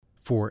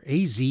For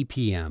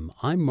AZPM,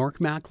 I'm Mark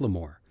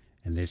McLemore,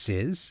 and this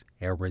is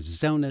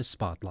Arizona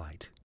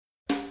Spotlight.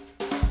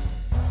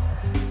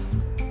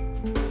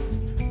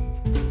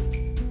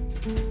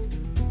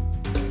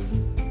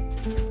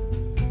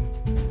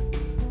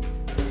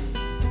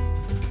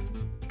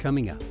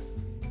 Coming up,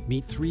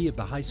 meet three of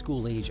the high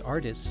school-age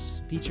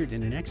artists featured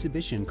in an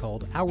exhibition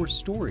called Our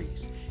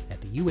Stories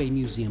at the UA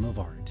Museum of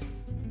Art.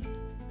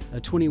 A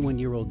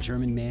 21-year-old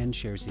German man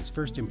shares his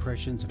first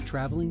impressions of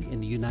traveling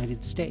in the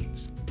United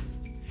States.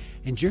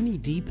 And journey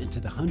deep into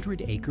the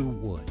 100-acre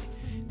wood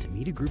to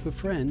meet a group of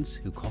friends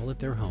who call it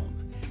their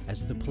home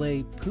as the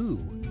play Pooh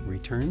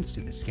returns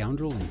to the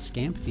Scoundrel and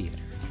Scamp Theatre.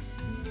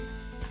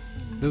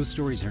 Those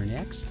stories are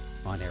next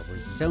on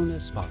Arizona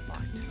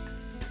Spotlight.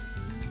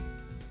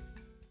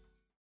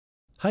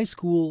 High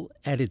school,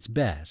 at its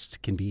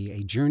best, can be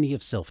a journey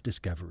of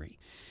self-discovery.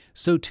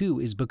 So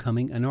too is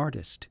becoming an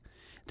artist.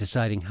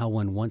 Deciding how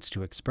one wants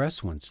to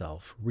express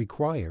oneself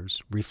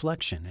requires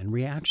reflection and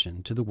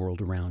reaction to the world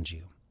around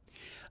you.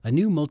 A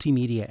new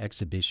multimedia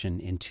exhibition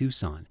in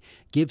Tucson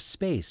gives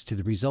space to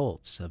the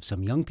results of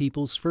some young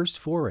people's first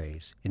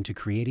forays into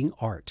creating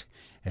art,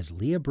 as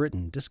Leah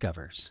Britton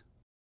discovers.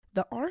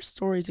 The Our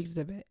Stories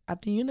exhibit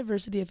at the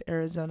University of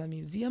Arizona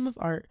Museum of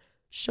Art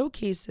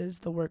showcases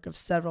the work of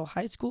several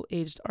high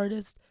school-aged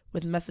artists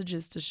with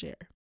messages to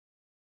share.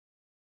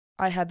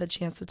 I had the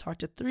chance to talk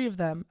to three of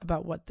them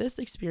about what this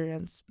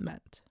experience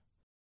meant.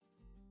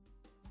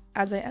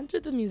 As I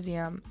entered the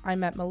museum, I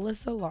met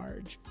Melissa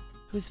Large,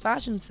 whose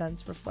fashion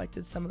sense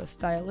reflected some of the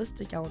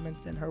stylistic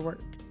elements in her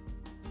work.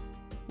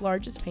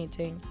 Large's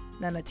painting,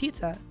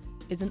 Nanatita,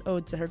 is an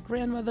ode to her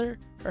grandmother,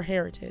 her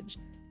heritage,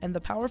 and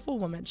the powerful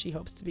woman she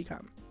hopes to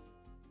become.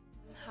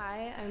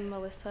 Hi, I'm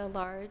Melissa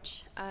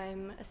Large.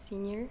 I'm a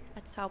senior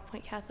at South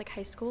Point Catholic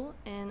High School,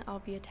 and I'll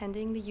be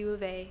attending the U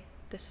of A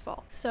this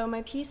fall. So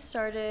my piece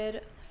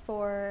started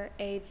for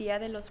a Dia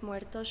de los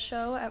Muertos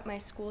show at my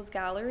school's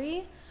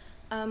gallery.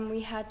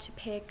 We had to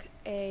pick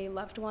a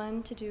loved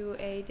one to do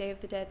a Day of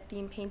the Dead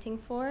theme painting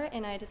for,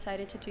 and I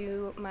decided to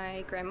do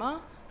my grandma,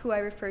 who I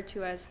refer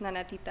to as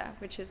Nanatita,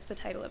 which is the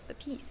title of the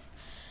piece.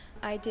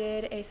 I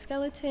did a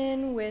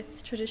skeleton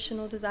with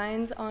traditional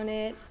designs on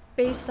it,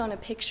 based on a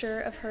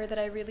picture of her that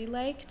I really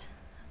liked.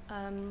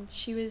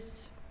 She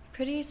was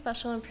pretty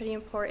special and pretty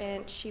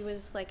important. She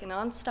was like an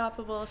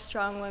unstoppable,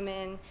 strong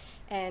woman,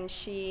 and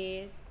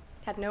she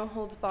had no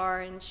holds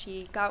barred, and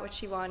she got what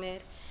she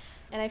wanted.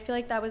 And I feel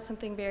like that was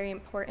something very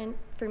important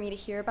for me to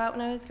hear about when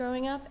I was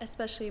growing up,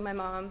 especially my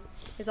mom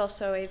is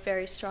also a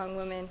very strong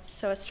woman.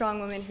 So a strong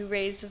woman who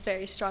raised a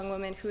very strong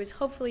woman who is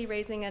hopefully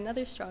raising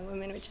another strong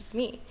woman, which is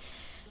me.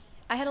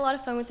 I had a lot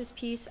of fun with this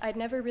piece. I'd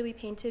never really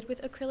painted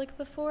with acrylic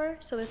before,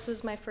 so this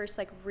was my first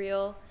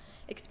real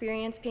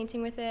experience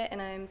painting with it, and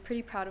I'm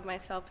pretty proud of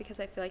myself because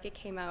I feel like it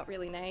came out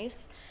really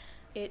nice.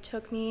 It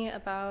took me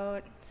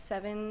about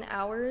 7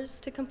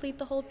 hours to complete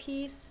the whole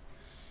piece,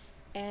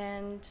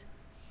 and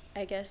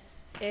I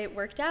guess it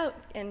worked out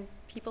and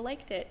people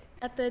liked it.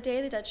 At the Day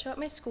of the Dead show at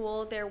my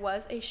school, there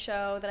was a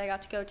show that I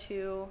got to go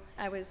to.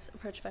 I was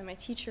approached by my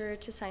teacher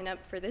to sign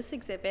up for this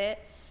exhibit,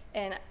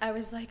 and I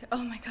was like,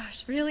 oh my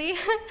gosh, really?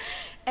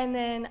 And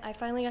then I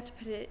finally got to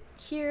put it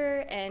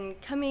here,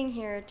 and coming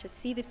here to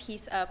see the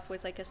piece up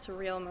was like a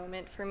surreal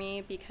moment for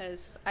me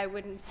because I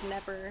would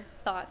never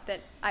thought that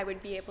I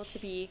would be able to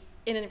be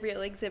in a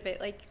real exhibit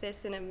like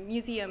this in a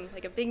museum,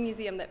 like a big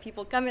museum that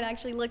people come and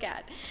actually look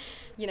at.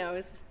 You know, it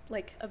was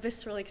like a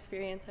visceral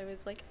experience. I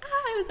was like,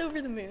 I was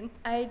over the moon.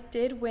 I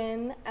did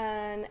win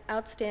an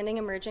Outstanding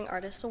Emerging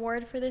Artist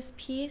Award for this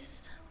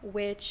piece,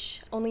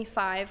 which only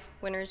 5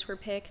 winners were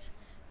picked.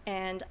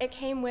 And it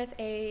came with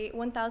a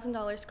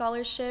 $1,000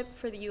 scholarship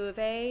for the U of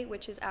A,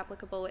 which is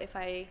applicable if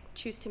I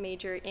choose to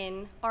major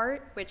in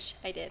art, which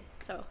I did.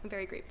 So I'm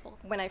very grateful.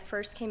 When I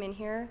first came in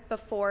here,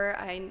 before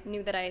I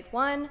knew that I had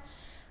won,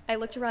 I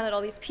looked around at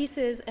all these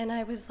pieces and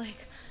I was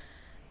like,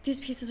 these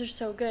pieces are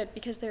so good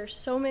because there are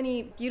so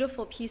many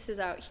beautiful pieces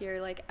out here.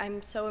 Like,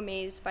 I'm so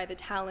amazed by the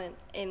talent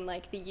in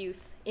the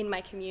youth in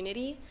my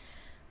community.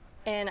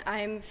 And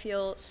I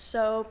feel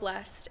so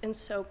blessed and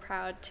so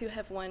proud to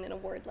have won an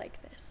award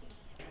like this.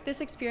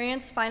 This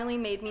experience finally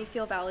made me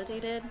feel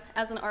validated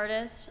as an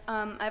artist.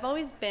 I've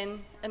always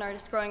been an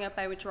artist growing up.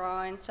 I would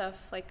draw and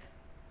stuff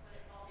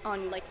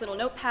on little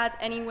notepads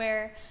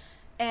anywhere.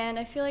 And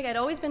I feel like I'd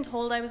always been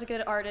told I was a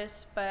good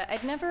artist, but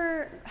I'd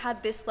never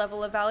had this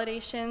level of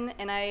validation,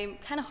 and I'm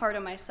kind of hard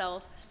on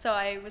myself. So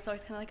I was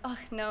always kind of like, oh,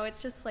 no,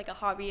 it's just like a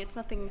hobby. It's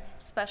nothing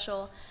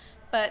special.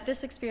 But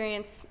this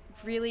experience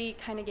really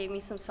kind of gave me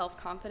some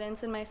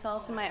self-confidence in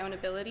myself and my own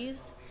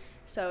abilities.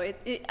 So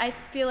I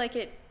feel like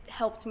it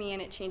helped me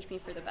and it changed me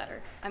for the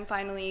better. I'm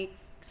finally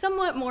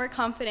somewhat more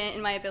confident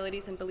in my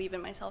abilities and believe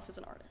in myself as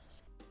an artist.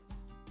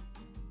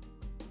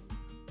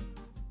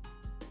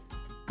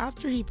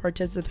 After he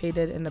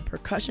participated in a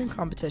percussion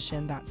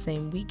competition that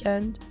same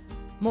weekend,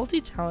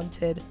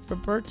 multi-talented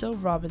Roberto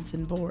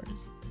Robinson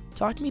Bors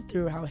talked me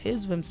through how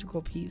his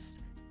whimsical piece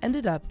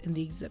ended up in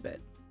the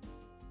exhibit.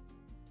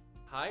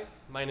 Hi,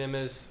 my name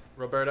is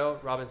Roberto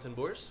Robinson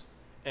Bors,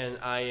 and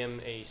I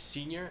am a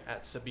senior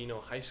at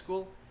Sabino High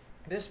School.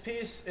 This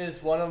piece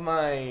is one of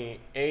my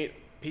 8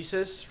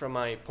 pieces from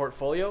my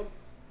portfolio.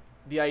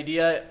 The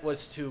idea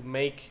was to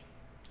make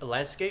a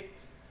landscape,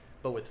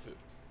 but with food.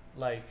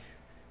 Like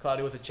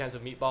Cloudy with a Chance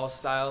of Meatballs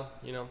style,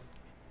 you know.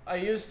 I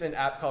used an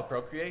app called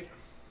Procreate,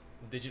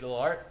 digital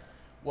art.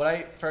 What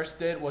I first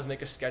did was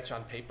make a sketch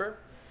on paper,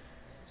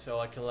 so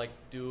I could like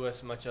do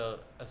as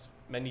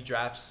many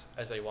drafts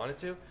as I wanted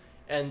to.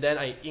 And then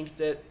I inked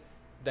it,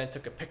 then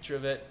took a picture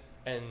of it,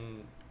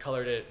 and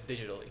colored it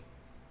digitally.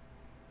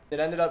 It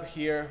ended up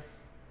here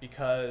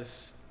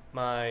because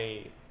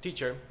my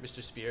teacher,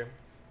 Mr. Spear,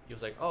 he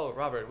was like, "Oh,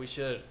 Robert, we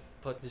should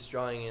put this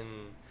drawing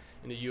in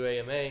the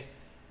UAMA."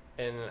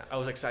 And I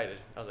was excited.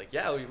 I was like,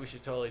 "Yeah, we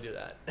should totally do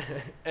that."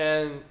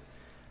 And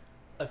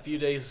a few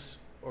days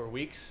or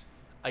weeks,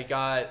 I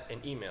got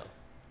an email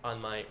on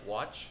my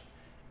watch,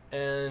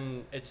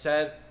 and it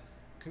said,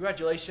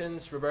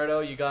 "Congratulations,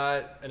 Roberto, you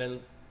got," and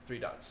then 3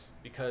 dots,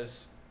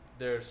 because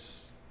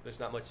there's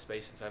not much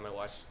space inside my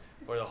watch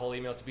for the whole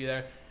email to be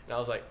there. And I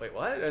was like, "Wait,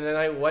 what?" And then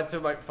I went to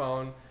my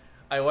phone,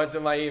 I went to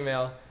my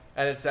email,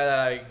 and it said that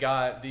I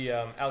got the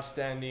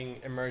Outstanding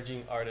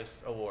Emerging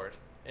Artist Award.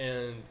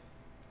 And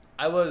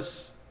I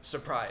was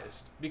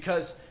surprised,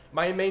 because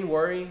my main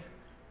worry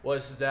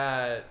was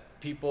that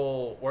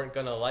people weren't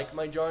gonna like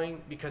my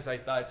drawing, because I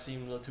thought it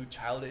seemed a little too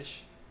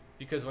childish.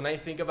 Because when I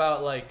think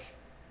about like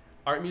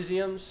art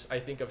museums, I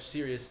think of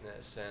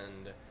seriousness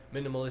and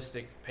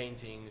minimalistic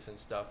paintings and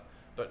stuff.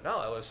 But no,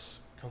 I was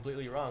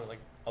completely wrong. Like,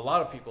 a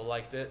lot of people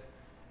liked it,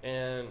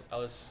 and I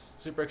was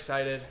super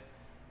excited.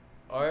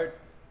 Art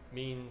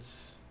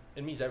means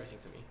everything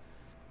to me.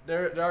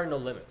 There are no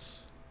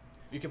limits.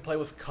 You can play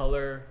with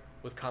color,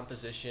 with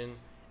composition,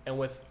 and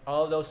with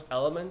all of those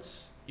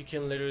elements, you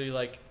can literally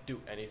like do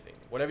anything.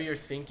 Whatever you're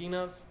thinking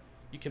of,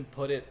 you can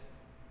put it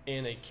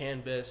in a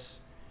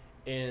canvas,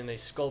 in a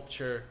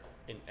sculpture,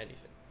 in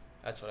anything.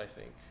 That's what I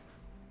think.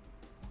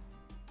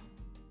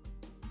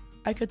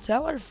 I could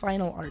tell our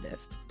final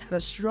artist had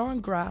a strong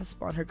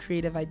grasp on her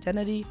creative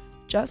identity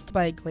just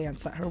by a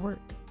glance at her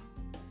work.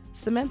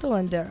 Samantha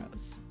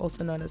Landeros,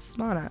 also known as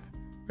Smana,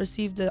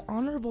 received an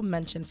honorable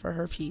mention for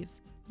her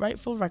piece,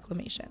 Rightful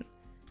Reclamation,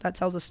 that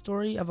tells a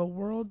story of a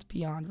world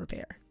beyond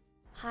repair.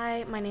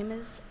 Hi, my name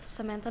is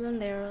Samantha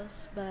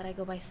Landeros, but I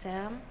go by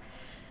Sam.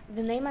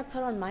 The name I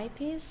put on my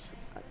piece,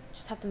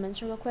 just have to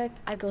mention real quick,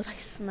 I go by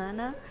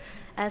Smana,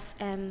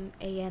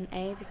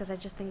 S-M-A-N-A, because I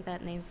just think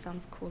that name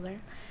sounds cooler.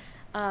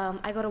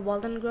 I go to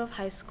Walden Grove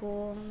High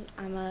School.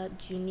 I'm a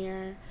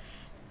junior.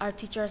 Our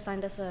teacher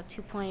assigned us a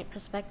 2-point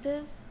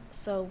perspective,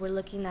 so we're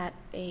looking at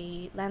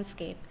a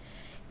landscape.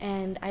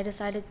 And I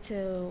decided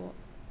to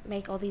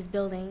make all these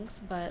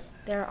buildings, but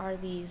there are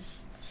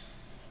these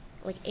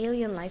like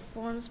alien life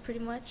forms pretty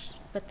much,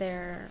 but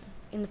they're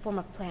in the form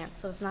of plants,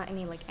 so it's not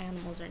any like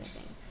animals or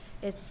anything.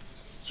 It's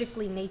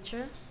strictly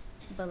nature,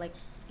 but like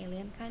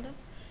alien kind of.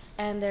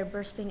 And they're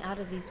bursting out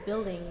of these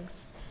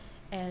buildings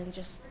and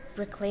just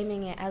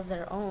reclaiming it as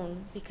their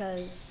own,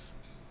 because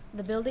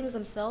the buildings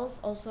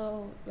themselves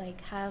also like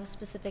have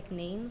specific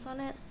names on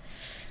it.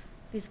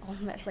 These all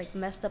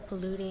messed up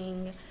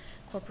polluting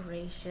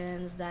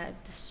corporations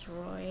that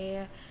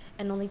destroy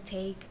and only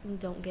take and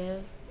don't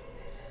give.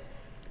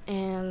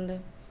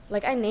 And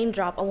like I name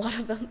drop a lot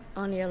of them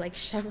on here, like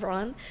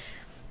Chevron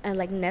and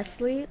like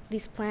Nestle.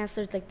 These plants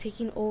are like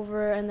taking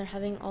over, and they're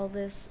having all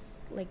this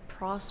like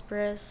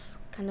prosperous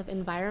kind of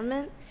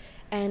environment,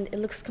 and it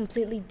looks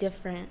completely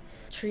different.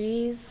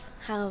 Trees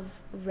have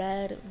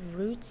red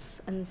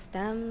roots and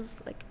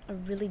stems, like a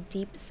really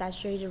deep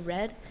saturated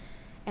red,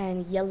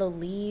 and yellow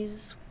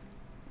leaves.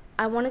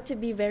 I wanted to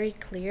be very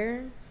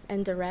clear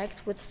and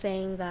direct with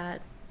saying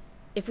that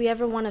if we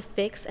ever want to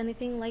fix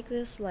anything like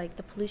this, like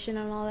the pollution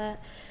and all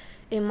that,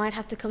 it might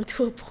have to come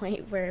to a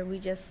point where we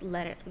just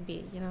let it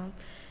be, you know,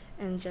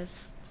 and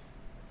just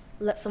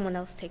let someone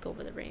else take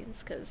over the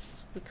reins, because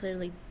we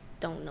clearly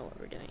don't know what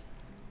we're doing.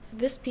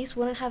 This piece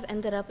wouldn't have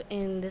ended up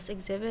in this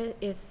exhibit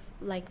if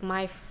like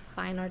my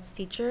fine arts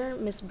teacher,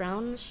 Miss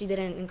Brown, she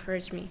didn't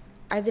encourage me.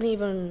 I didn't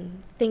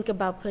even think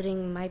about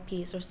putting my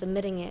piece or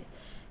submitting it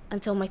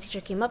until my teacher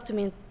came up to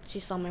me and she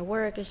saw my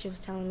work, and she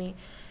was telling me,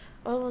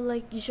 "Oh,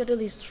 like you should at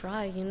least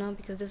try, you know,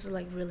 because this is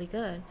like really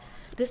good."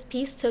 This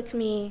piece took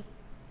me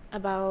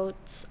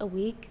about a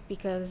week,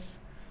 because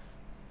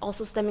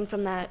also stemming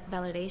from that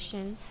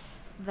validation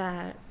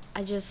that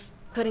I just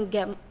couldn't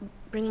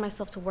bring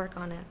myself to work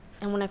on it.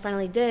 And when I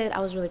finally did, I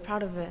was really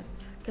proud of it,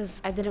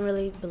 because I didn't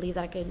really believe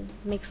that I could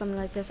make something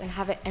like this and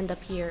have it end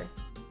up here.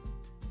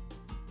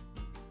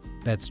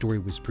 That story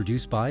was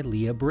produced by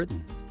Leah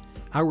Britton.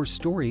 Our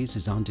Stories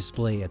is on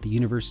display at the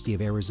University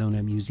of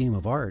Arizona Museum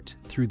of Art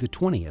through the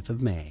 20th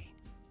of May.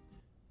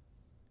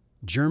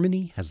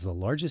 Germany has the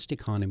largest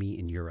economy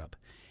in Europe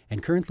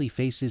and currently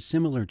faces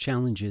similar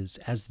challenges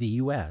as the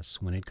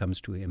U.S. when it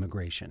comes to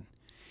immigration.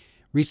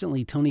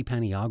 Recently, Tony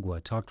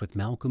Paniagua talked with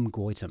Malcolm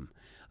Goitom,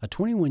 a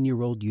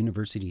 21-year-old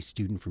university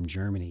student from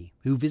Germany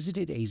who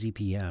visited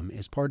AZPM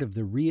as part of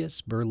the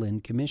RIAS Berlin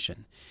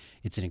Commission.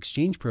 It's an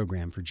exchange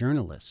program for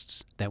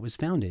journalists that was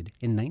founded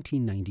in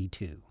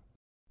 1992.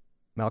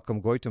 Malcolm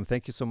Goitom,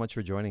 thank you so much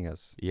for joining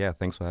us. Yeah,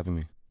 thanks for having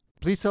me.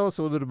 Please tell us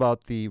a little bit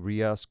about the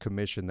RIAS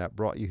Commission that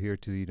brought you here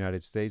to the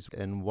United States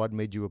and what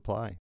made you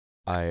apply.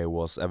 I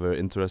was ever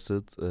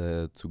interested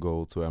to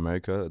go to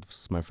America. It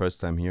was my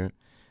first time here,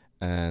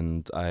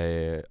 and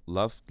I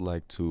loved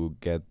to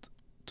get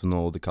to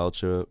know the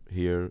culture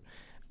here.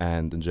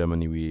 And in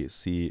Germany, we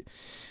see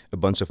a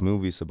bunch of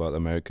movies about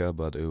America,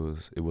 but it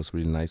was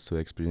really nice to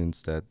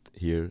experience that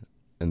here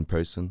in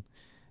person.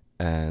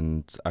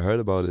 And I heard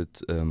about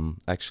it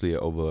actually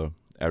over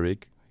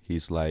Eric.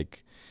 He's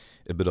like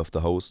a bit of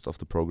the host of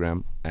the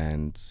program,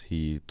 and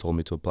he told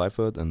me to apply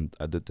for it, and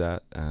I did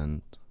that,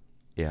 and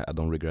yeah, I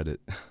don't regret it.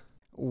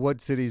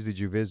 What cities did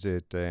you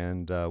visit,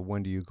 and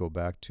when do you go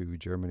back to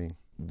Germany?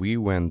 We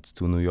went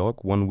to New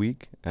York 1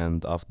 week,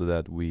 and after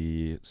that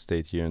we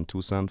stayed here in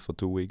Tucson for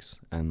 2 weeks,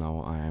 and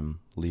now I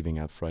am leaving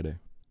at Friday.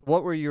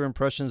 What were your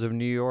impressions of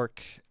New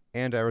York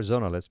and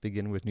Arizona? Let's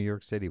begin with New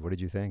York City. What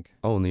did you think?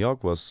 Oh, New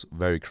York was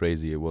very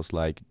crazy. It was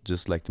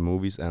just like the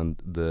movies, and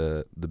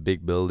the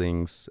big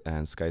buildings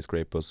and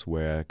skyscrapers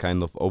were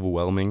kind of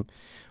overwhelming.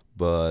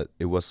 But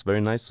it was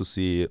very nice to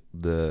see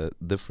the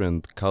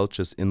different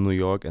cultures in New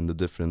York and the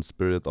different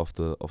spirit of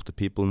the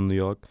people in New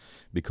York.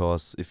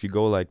 Because if you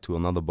go to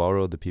another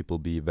borough, the people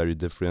be very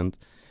different,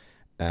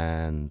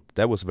 and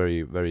that was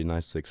very, very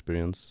nice to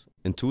experience.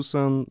 In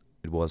Tucson,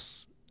 it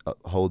was a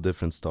whole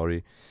different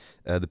story.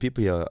 The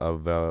people here are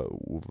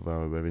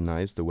very, very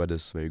nice. The weather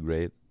is very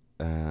great,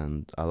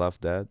 and I love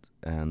that.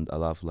 And I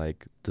love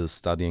the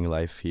studying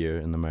life here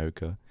in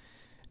America.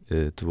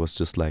 It was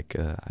just like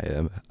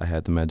I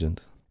had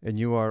imagined. And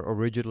you are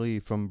originally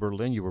from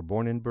Berlin. You were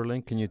born in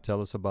Berlin. Can you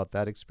tell us about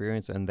that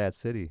experience and that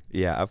city?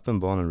 Yeah, I've been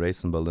born and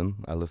raised in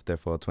Berlin. I lived there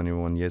for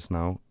 21 years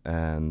now.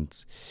 And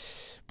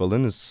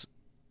Berlin is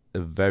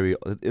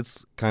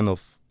it's kind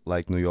of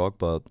like New York,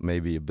 but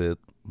maybe a bit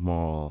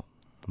more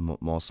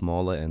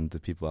smaller, and the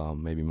people are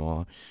maybe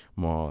more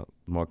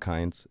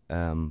kind.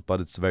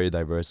 But it's very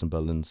diverse in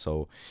Berlin,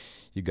 so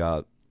you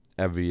got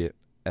every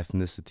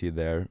ethnicity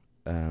there.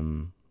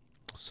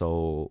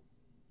 So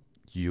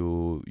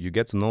you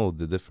get to know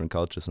the different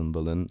cultures in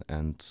Berlin,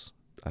 and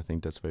I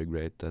think that's very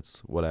great.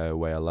 That's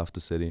why I love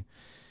the city,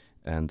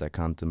 and I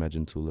can't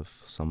imagine to live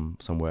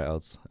somewhere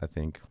else, I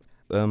think.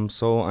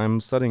 So I'm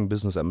studying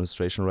business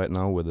administration right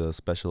now with a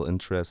special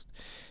interest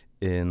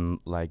in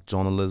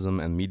journalism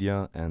and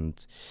media,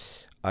 and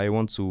I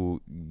want to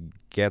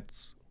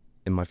get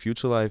in my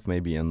future life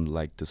maybe in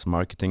this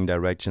marketing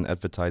direction,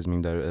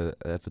 advertising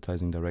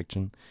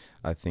direction.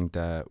 I think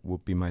that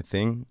would be my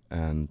thing,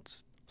 and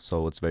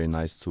so it's very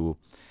nice to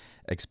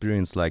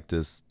experience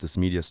this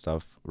media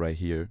stuff right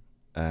here,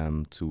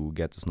 to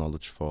get this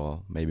knowledge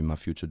for maybe my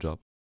future job.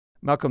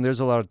 Malcolm,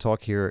 there's a lot of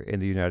talk here in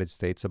the United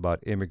States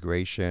about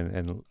immigration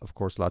and, of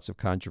course, lots of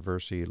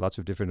controversy, lots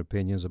of different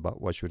opinions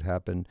about what should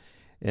happen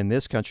in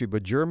this country.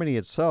 But Germany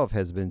itself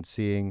has been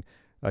seeing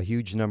a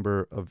huge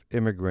number of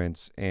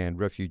immigrants and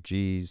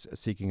refugees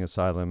seeking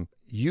asylum.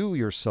 You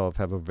yourself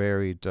have a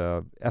varied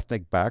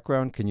ethnic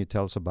background. Can you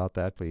tell us about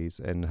that, please,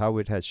 and how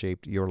it has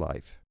shaped your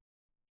life?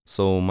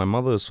 So my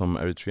mother is from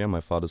Eritrea, my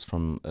father's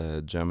from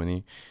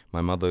Germany.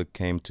 My mother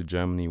came to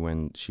Germany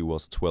when she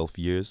was 12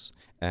 years,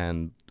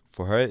 and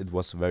for her it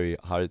was very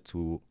hard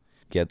to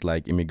get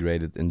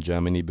immigrated in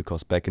Germany,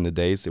 because back in the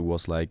days it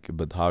was a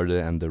bit harder,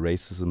 and the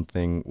racism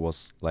thing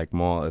was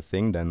more a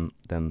thing than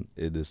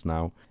it is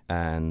now.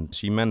 And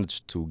she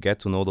managed to get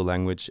to know the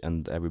language,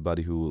 and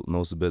everybody who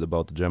knows a bit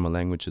about the German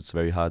language, it's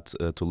very hard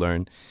to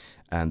learn,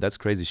 and that's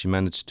crazy. She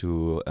managed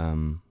to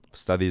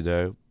study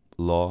there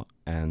law,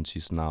 and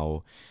she's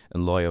now a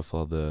lawyer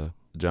for the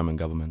German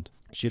government.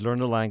 She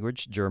learned the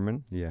language,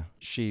 German. Yeah.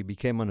 She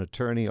became an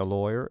attorney, a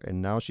lawyer,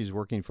 and now she's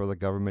working for the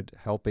government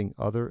helping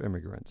other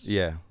immigrants.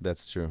 Yeah,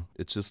 that's true.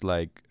 It's just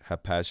her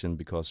passion,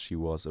 because she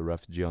was a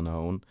refugee on her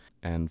own.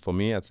 And for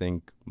me, I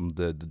think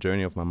the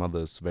journey of my mother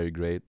is very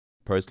great.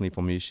 Personally,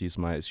 for me, she's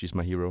my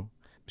hero.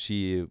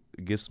 She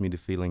gives me the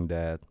feeling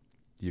that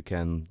you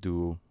can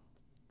do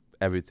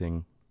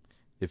everything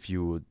if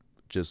you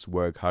just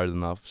work hard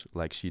enough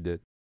like she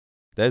did.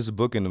 There's a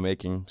book in the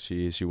making.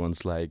 She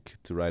wants to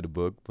write a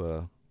book,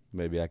 but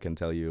maybe I can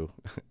tell you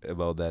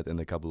about that in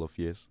a couple of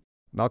years.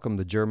 Malcolm,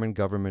 the German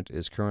government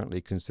is currently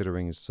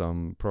considering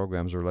some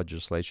programs or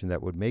legislation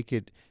that would make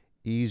it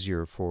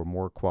easier for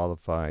more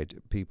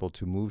qualified people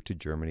to move to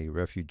Germany,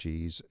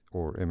 refugees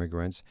or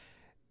immigrants,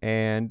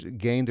 and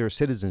gain their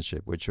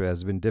citizenship, which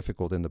has been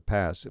difficult in the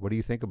past. What do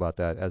you think about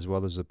that, as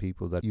well as the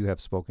people that you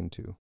have spoken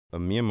to?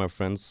 Me and my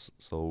friends,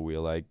 so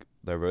we're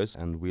diverse,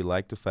 and we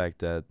like the fact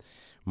that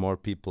more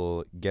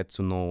people get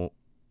to know,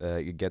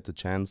 get the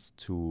chance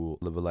to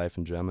live a life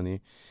in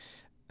Germany.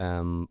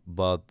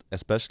 But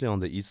especially on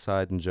the east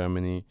side in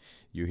Germany,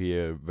 you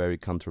hear very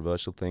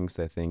controversial things.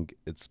 I think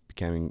it's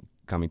becoming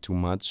becoming too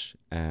much,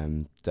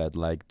 and that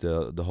like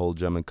the whole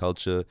German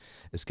culture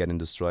is getting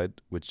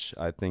destroyed, which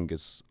I think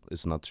is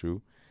not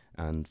true.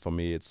 And for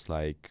me, it's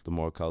like the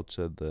more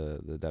culture,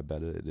 the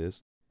better it is.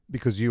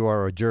 Because you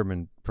are a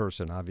German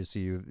person,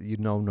 obviously you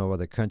know no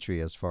other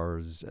country as far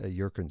as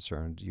you're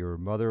concerned. Your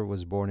mother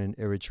was born in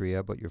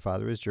Eritrea, but your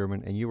father is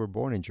German, and you were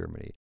born in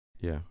Germany.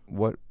 Yeah.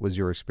 What was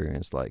your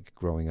experience like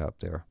growing up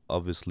there?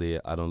 Obviously,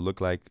 I don't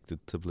look like the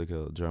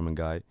typical German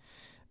guy.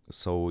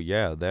 So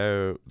yeah,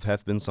 there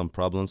have been some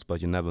problems, but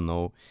you never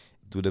know.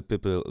 Do the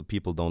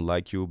people don't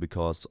like you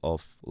because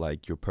of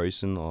like your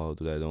person, or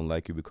do they don't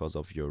like you because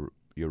of your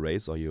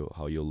race or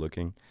how you're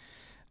looking?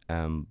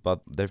 But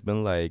there've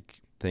been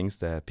like things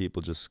that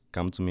people just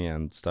come to me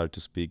and start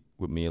to speak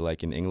with me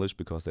like in English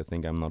because they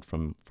think I'm not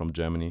from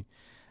Germany.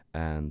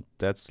 And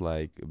that's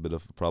like a bit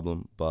of a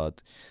problem,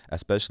 but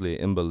especially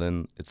in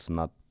Berlin, it's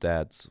not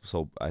that.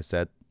 So I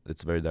said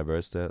it's very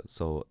diverse there,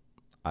 so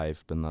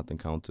I've been not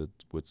encountered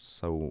with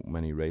so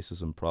many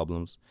racism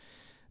problems.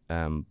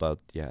 But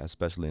yeah,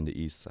 especially in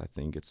the East, I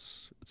think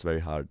it's very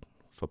hard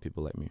for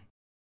people like me.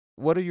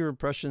 What are your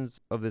impressions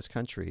of this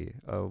country,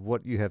 of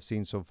what you have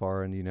seen so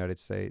far in the United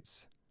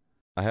States?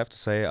 I have to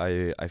say,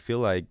 I feel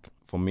like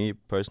for me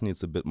personally,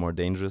 it's a bit more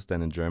dangerous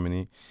than in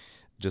Germany,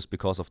 just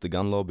because of the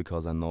gun law,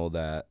 because I know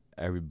that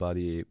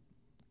everybody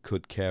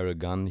could carry a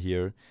gun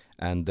here,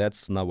 and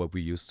that's not what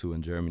we used to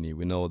in Germany.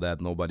 We know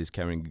that nobody's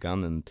carrying a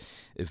gun, and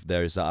if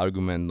there is an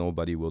argument,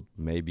 nobody would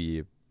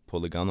maybe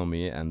pull a gun on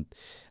me, and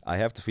I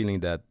have the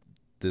feeling that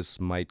this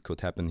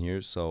could happen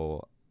here,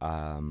 so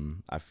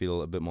I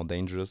feel a bit more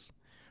dangerous.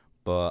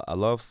 But I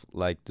love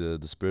like the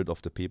spirit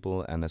of the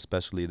people, and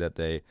especially that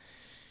they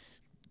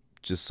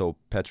just so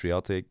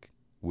patriotic,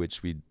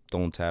 which we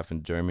don't have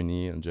in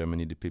Germany. In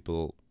Germany, the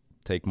people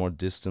take more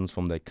distance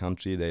from their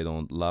country. They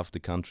don't love the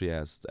country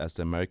as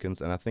the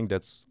Americans, and I think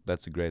that's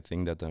a great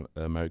thing that the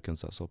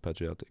Americans are so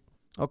patriotic.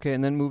 Okay,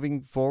 and then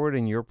moving forward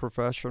in your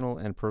professional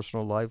and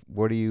personal life,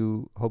 what do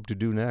you hope to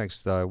do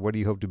next? What do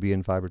you hope to be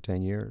in 5 or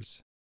 10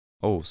 years?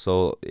 Oh,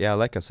 so yeah,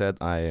 like I said,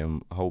 I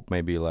hope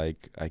maybe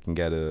like I can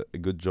get a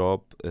good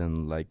job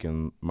in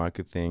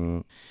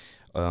marketing,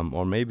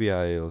 or maybe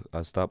I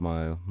start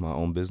my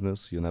own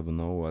business. You never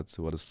know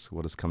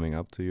what is coming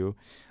up to you.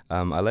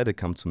 I let it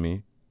come to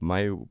me.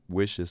 My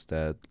wish is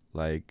that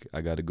like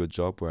I got a good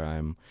job where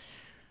I'm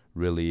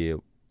really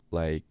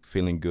like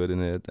feeling good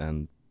in it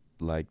and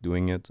like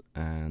doing it,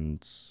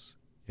 and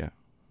yeah.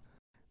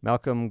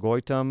 Malcolm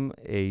Goitam,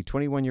 a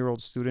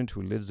 21-year-old student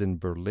who lives in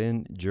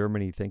Berlin,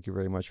 Germany. Thank you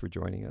very much for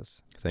joining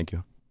us. Thank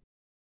you.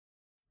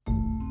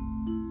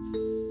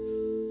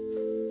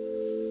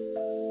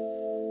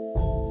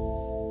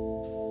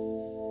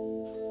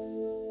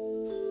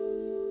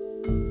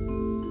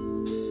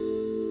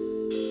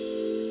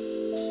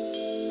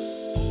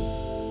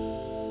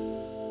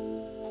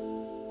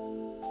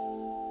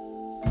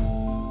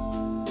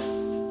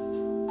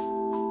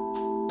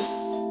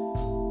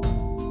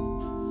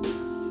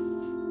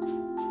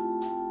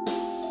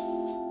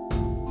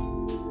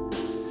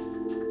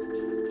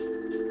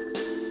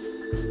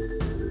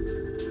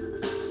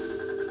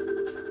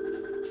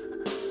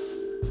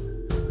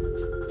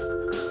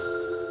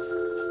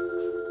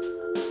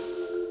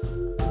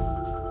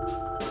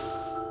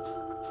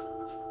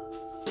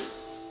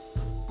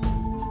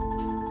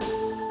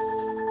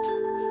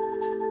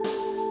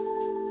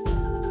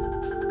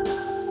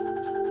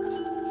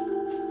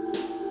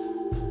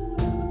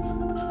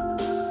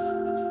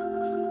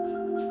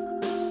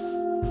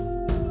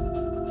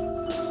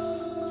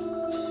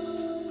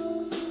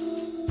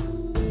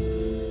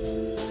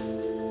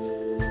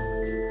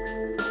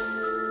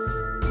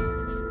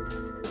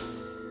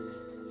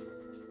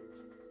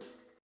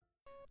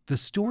 The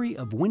story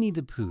of Winnie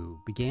the Pooh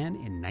began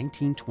in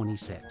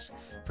 1926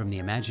 from the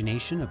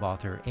imagination of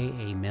author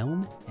A.A.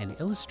 Milne and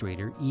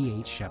illustrator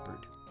E.H.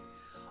 Shepard.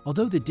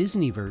 Although the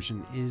Disney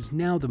version is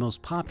now the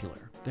most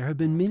popular, there have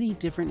been many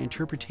different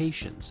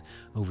interpretations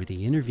over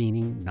the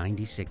intervening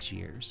 96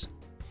 years.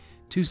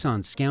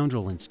 Tucson's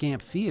Scoundrel and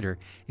Scamp Theatre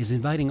is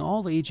inviting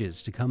all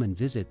ages to come and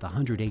visit the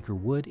 100-acre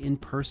wood in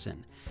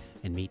person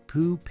and meet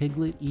Pooh,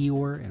 Piglet,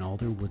 Eeyore, and all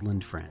their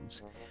woodland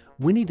friends.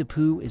 Winnie the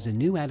Pooh is a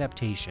new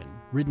adaptation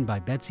written by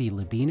Betsy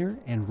Labiner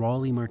and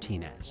Raleigh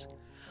Martinez.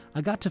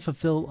 I got to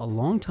fulfill a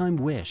long-time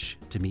wish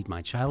to meet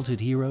my childhood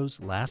heroes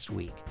last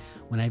week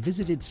when I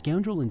visited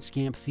Scoundrel and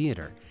Scamp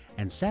Theatre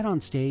and sat on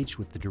stage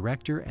with the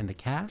director and the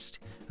cast,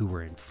 who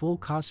were in full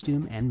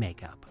costume and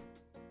makeup.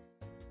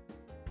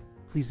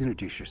 Please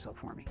introduce yourself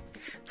for me.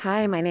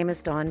 Hi, my name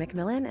is Dawn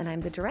McMillan, and I'm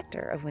the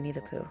director of Winnie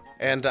the Pooh.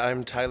 And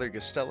I'm Tyler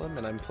Gustellum,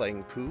 and I'm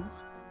playing Pooh.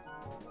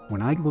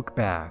 When I look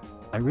back,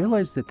 I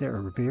realize that there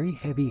are very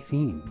heavy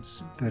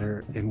themes that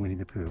are in Winnie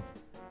the Pooh.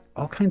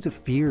 All kinds of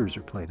fears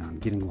are played on: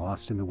 getting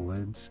lost in the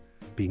woods,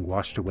 being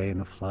washed away in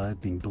the flood,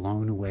 being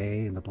blown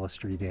away in the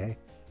blustery day.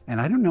 And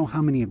I don't know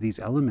how many of these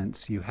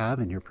elements you have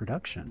in your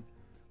production,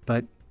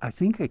 but I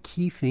think a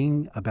key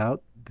thing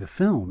about the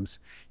films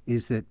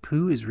is that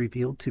Pooh is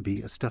revealed to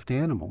be a stuffed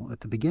animal at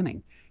the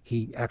beginning.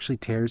 He actually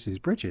tears his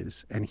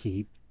britches and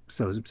he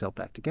sews himself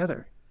back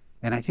together.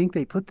 And I think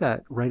they put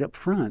that right up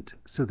front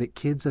so that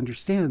kids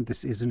understand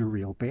this isn't a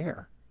real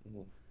bear.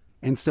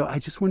 And so I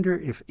just wonder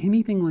if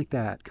anything like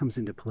that comes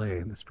into play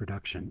in this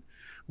production,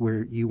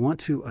 where you want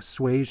to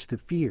assuage the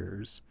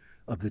fears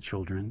of the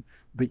children,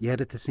 but yet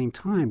at the same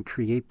time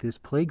create this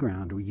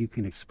playground where you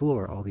can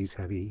explore all these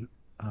heavy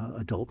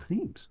adult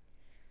themes.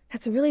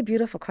 That's a really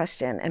beautiful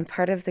question. And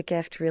part of the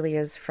gift really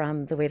is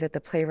from the way that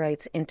the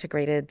playwrights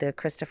integrated the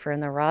Christopher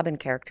and the Robin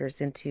characters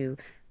into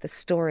the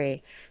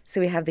story.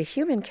 So we have the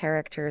human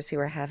characters who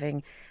are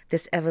having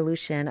this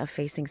evolution of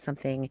facing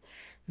something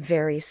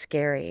very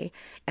scary.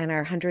 And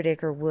our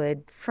 100-Acre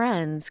Wood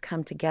friends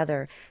come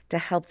together to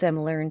help them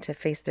learn to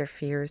face their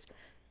fears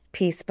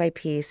piece by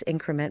piece,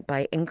 increment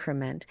by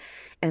increment.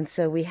 And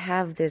so we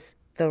have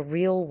the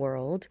real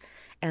world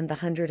and the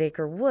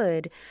 100-Acre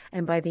Wood.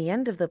 And by the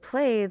end of the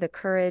play, the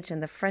courage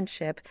and the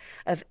friendship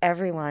of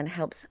everyone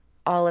helps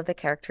all of the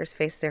characters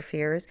face their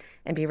fears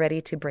and be ready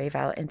to brave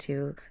out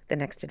into the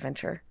next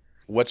adventure.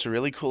 What's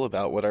really cool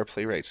about what our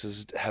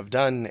playwrights have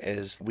done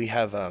is we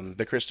have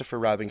the Christopher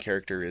Robin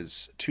character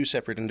is two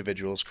separate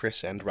individuals,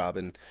 Chris and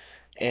Robin,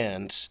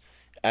 and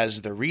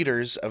as the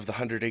readers of the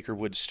 100-Acre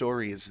Wood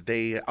stories,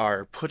 they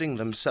are putting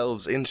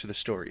themselves into the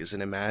stories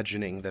and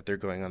imagining that they're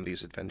going on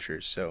these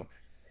adventures. So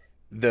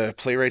the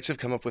playwrights have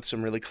come up with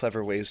some really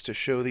clever ways to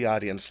show the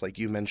audience, like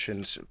you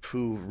mentioned,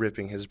 Pooh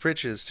ripping his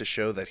britches to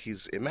show that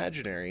he's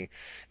imaginary.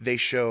 They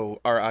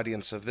show our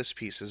audience of this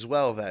piece as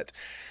well that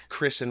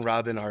Chris and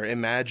Robin are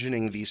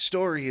imagining these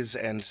stories,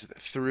 and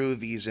through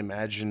these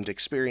imagined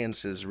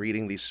experiences,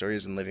 reading these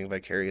stories and living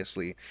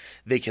vicariously,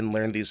 they can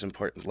learn these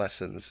important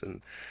lessons.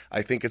 And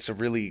I think it's a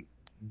really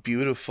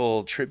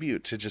beautiful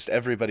tribute to just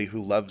everybody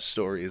who loves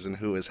stories and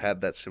who has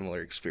had that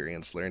similar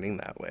experience learning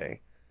that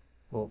way.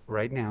 Well,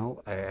 right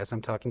now, as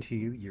I'm talking to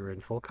you, you're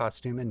in full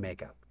costume and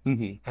makeup.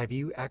 Mm-hmm. Have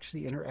you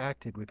actually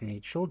interacted with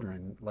any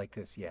children like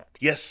this yet?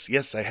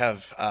 Yes, I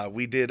have.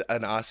 We did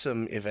an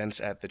awesome event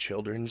at the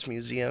Children's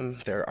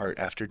Museum, their Art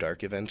After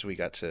Dark event. We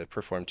got to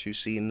perform 2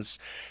 scenes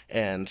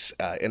and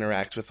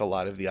interact with a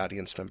lot of the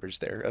audience members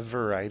there, a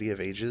variety of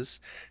ages,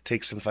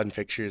 take some fun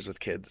pictures with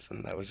kids,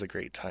 and that was a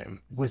great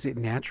time. Was it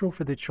natural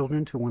for the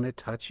children to want to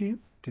touch you?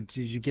 Did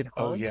you get hugs?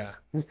 Oh, yeah.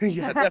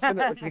 Yeah,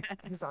 definitely.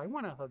 Because I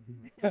want to hug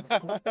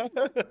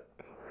you.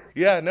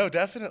 Yeah, no,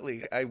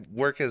 definitely. I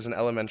work as an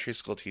elementary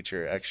school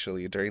teacher,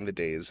 actually, during the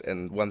days,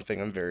 and one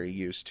thing I'm very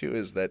used to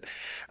is that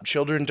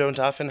children don't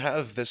often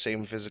have the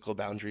same physical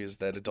boundaries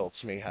that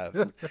adults may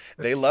have.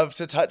 They love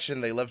to touch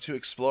and they love to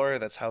explore.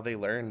 That's how they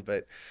learn,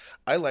 but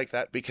I like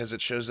that because it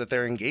shows that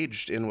they're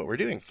engaged in what we're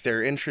doing.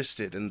 They're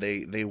interested and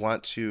they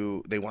want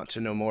to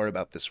know more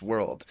about this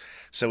world.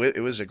 So it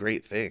was a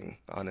great thing,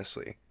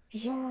 honestly.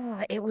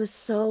 Yeah, it was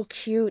so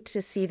cute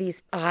to see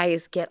these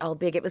eyes get all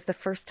big. It was the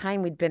first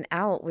time we'd been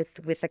out with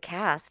the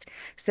cast.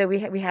 So we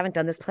haven't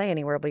done this play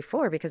anywhere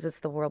before because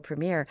it's the world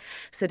premiere.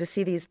 So to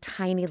see these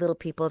tiny little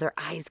people, their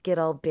eyes get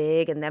all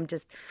big and them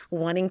just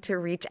wanting to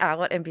reach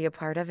out and be a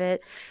part of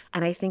it.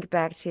 And I think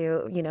back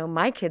to,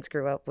 my kids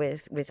grew up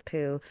with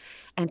Pooh,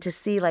 and to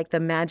see like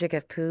the magic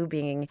of Pooh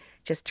being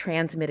just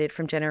transmitted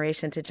from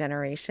generation to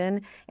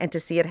generation and to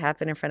see it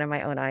happen in front of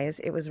my own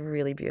eyes, it was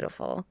really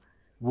beautiful.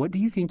 What do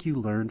you think you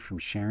learned from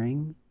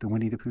sharing the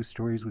Winnie the Pooh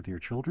stories with your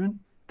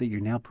children that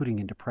you're now putting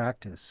into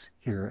practice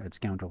here at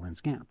Scoundrel and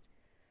Scamp?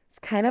 It's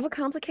kind of a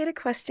complicated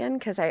question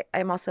because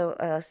I'm also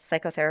a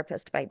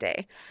psychotherapist by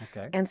day.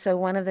 Okay. And so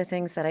one of the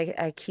things that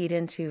I keyed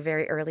into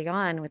very early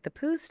on with the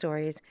Pooh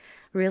stories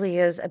really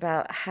is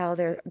about how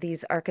they're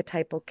these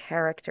archetypal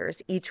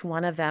characters. Each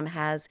one of them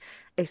has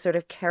a sort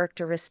of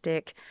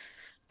characteristic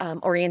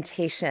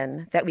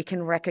orientation that we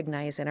can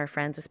recognize in our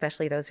friends,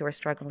 especially those who are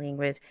struggling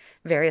with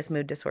various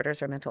mood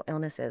disorders or mental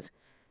illnesses.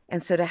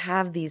 And so to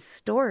have these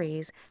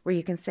stories where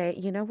you can say,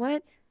 you know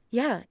what?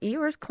 Yeah,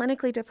 Eeyore's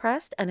clinically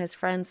depressed and his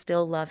friends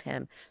still love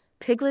him.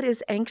 Piglet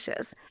is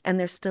anxious and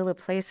there's still a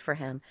place for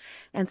him.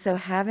 And so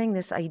having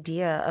this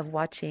idea of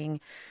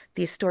watching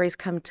these stories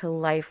come to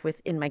life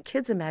within my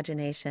kids'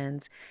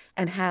 imaginations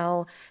and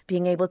how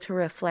being able to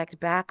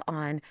reflect back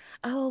on,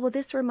 oh, well,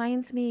 this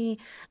reminds me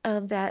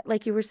of that,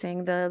 like you were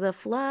saying, the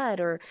flood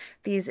or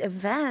these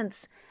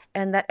events,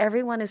 and that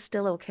everyone is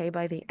still okay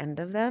by the end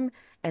of them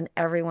and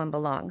everyone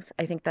belongs.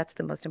 I think that's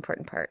the most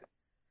important part.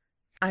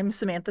 I'm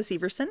Samantha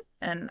Severson,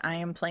 and I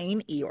am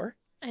playing Eeyore.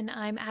 And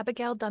I'm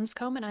Abigail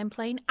Dunscombe, and I'm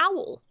playing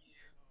Owl.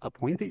 A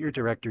point that your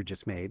director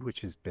just made,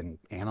 which has been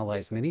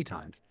analyzed many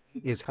times,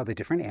 is how the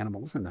different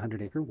animals in the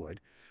 100-Acre Wood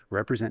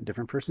represent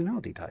different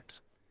personality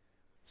types.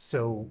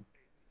 So,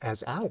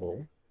 as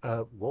Owl,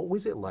 what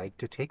was it like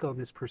to take on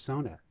this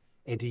persona?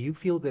 And do you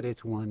feel that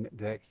it's one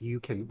that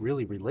you can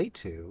really relate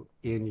to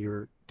in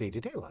your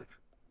day-to-day life?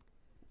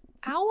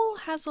 Owl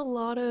has a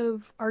lot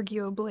of,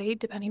 arguably,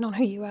 depending on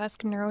who you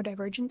ask,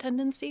 neurodivergent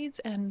tendencies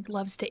and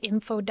loves to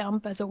info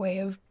dump as a way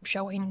of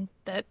showing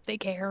that they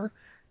care.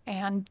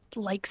 and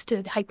likes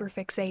to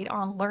hyperfixate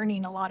on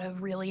learning a lot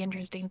of really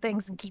interesting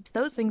things and keeps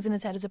those things in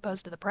his head as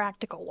opposed to the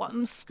practical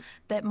ones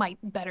that might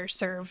better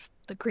serve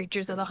the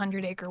creatures of the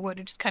 100-acre wood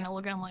who just kind of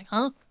look at him like,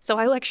 huh? So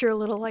I lecture a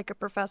little like a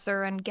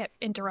professor and get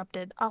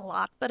interrupted a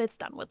lot, but it's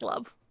done with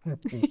love.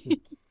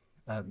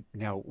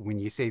 Now, when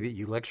you say that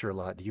you lecture a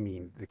lot, do you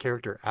mean the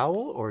character Owl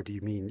or do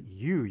you mean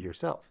you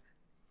yourself?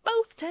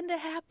 Both tend to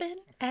happen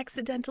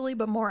accidentally,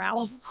 but more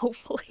Owl,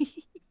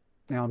 hopefully.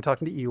 Now, I'm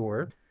talking to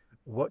Eeyore.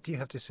 What do you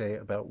have to say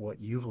about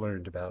what you've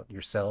learned about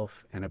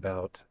yourself and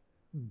about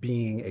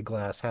being a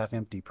glass half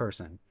empty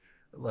person,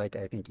 like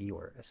I think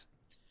Eeyore is?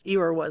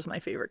 Eeyore was my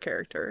favorite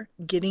character.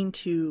 Getting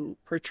to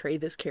portray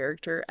this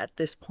character at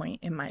this point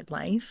in my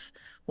life,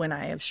 when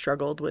I have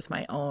struggled with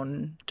my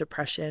own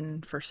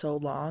depression for so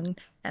long,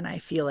 and I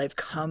feel I've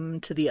come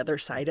to the other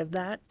side of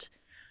that,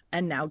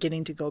 and now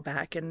getting to go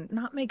back and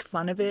not make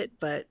fun of it,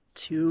 but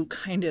to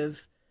kind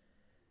of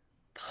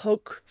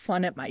poke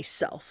fun at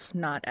myself,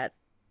 not at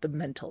the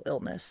mental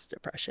illness,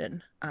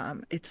 depression.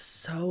 It's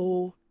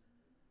so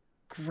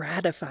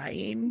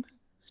gratifying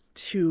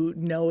to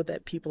know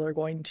that people are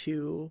going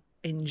to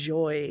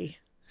enjoy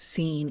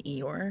seeing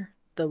Eeyore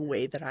the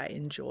way that I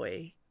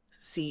enjoy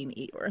seeing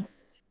Eeyore.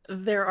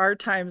 There are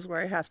times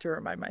where I have to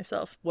remind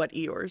myself what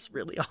Eeyore's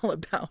really all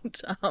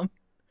about.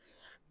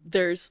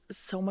 There's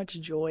so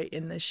much joy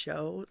in this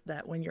show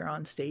that when you're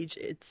on stage,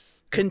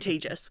 it's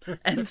contagious.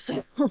 And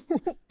so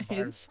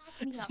it's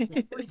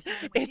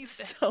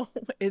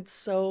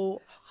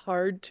so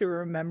hard to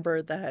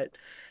remember that,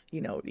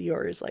 you know,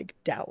 Eeyore is like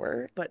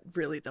dour, but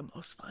really the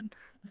most fun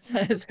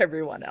as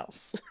everyone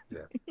else.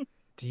 Yeah.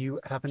 Do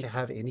you happen to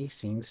have any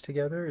scenes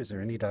together? Is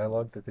there any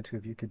dialogue that the two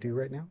of you could do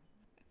right now?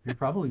 You're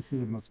probably two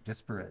of the most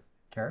disparate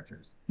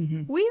characters.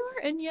 Mm-hmm. We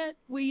are, and yet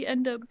we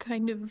end up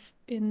kind of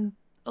in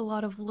a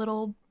lot of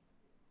little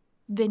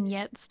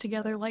vignettes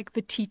together, like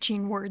the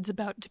teaching words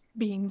about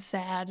being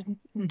sad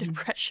and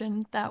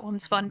depression. That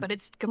one's fun, but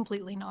it's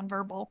completely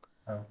nonverbal.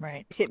 Oh.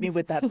 Right. Hit me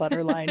with that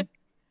butter line.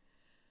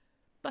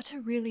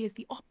 Butter really is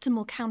the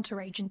optimal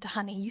counteragent to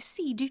honey. You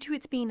see, due to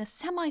its being a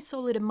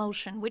semi-solid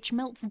emulsion which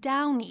melts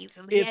down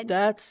easily. If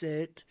that's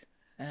it,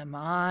 am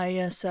I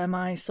a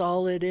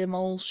semi-solid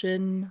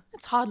emulsion?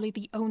 That's hardly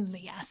the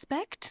only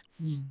aspect.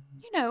 You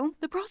know,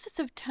 the process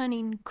of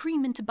turning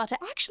cream into butter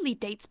actually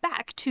dates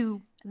back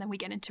to... And then we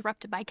get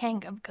interrupted by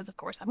Kanga because, of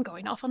course, I'm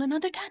going off on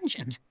another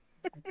tangent.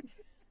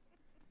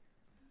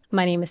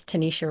 My name is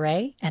Tanisha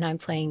Ray, and I'm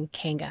playing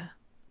Kanga.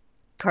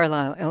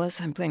 Carlisle Ellis,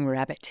 I'm playing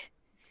Rabbit.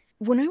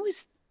 When I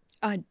was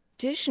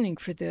auditioning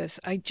for this,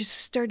 I just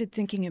started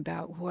thinking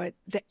about what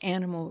the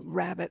animal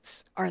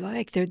rabbits are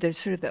like. They're the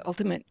sort of the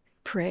ultimate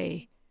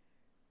prey.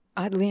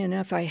 Oddly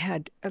enough, I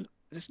had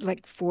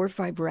like 4 or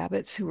 5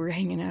 rabbits who were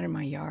hanging out in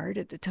my yard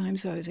at the time,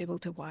 so I was able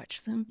to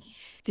watch them.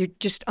 They're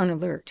just on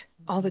alert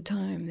all the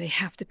time. They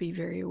have to be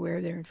very aware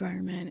of their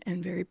environment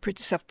and very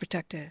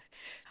self-protective.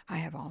 I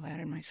have all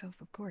that in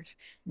myself, of course.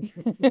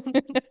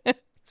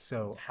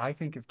 So I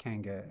think of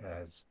Kanga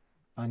as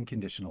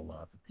unconditional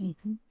love.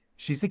 Mm-hmm.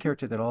 She's the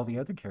character that all the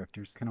other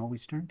characters can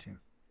always turn to.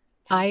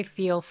 I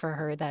feel for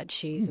her that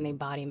she's an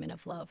embodiment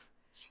of love.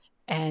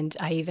 And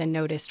I even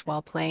noticed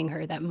while playing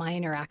her that my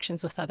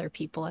interactions with other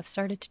people have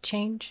started to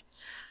change.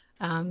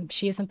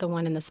 She isn't the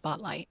one in the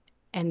spotlight,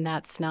 and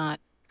that's not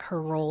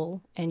her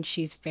role, and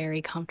she's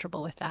very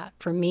comfortable with that.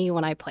 For me,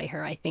 when I play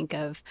her, I think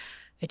of,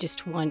 I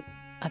just want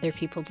other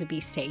people to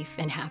be safe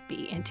and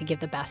happy and to give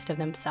the best of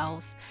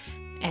themselves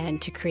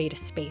and to create a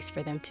space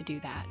for them to do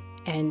that.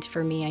 And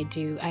for me,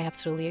 I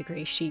absolutely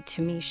agree.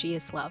 To me, she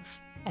is love,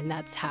 and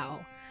that's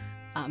how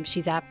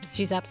she's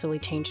absolutely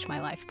changed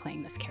my life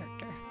playing this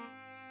character.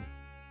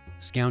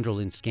 Scoundrel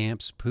and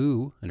Scamp's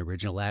Pooh, an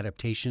original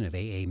adaptation of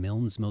A.A.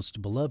 Milne's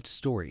most beloved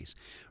stories,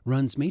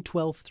 runs May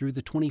 12th through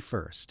the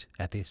 21st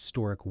at the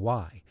historic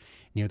Y,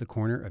 near the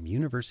corner of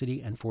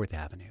University and 4th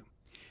Avenue.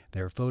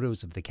 There are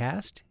photos of the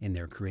cast in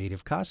their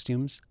creative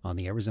costumes on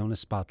the Arizona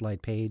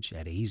Spotlight page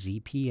at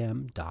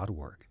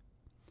azpm.org.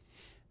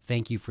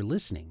 Thank you for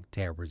listening to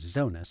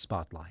Arizona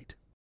Spotlight.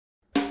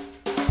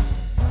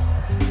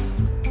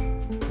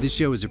 This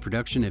show is a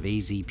production of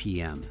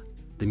AZPM.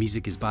 The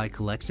music is by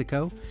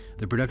Calexico.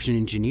 The production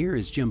engineer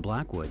is Jim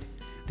Blackwood.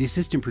 The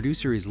assistant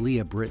producer is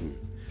Leah Britton.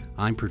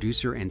 I'm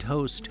producer and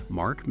host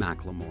Mark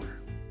McLemore.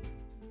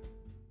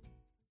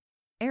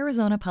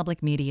 Arizona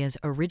Public Media's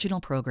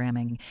original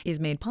programming is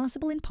made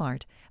possible in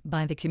part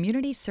by the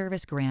Community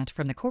Service Grant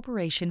from the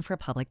Corporation for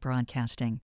Public Broadcasting.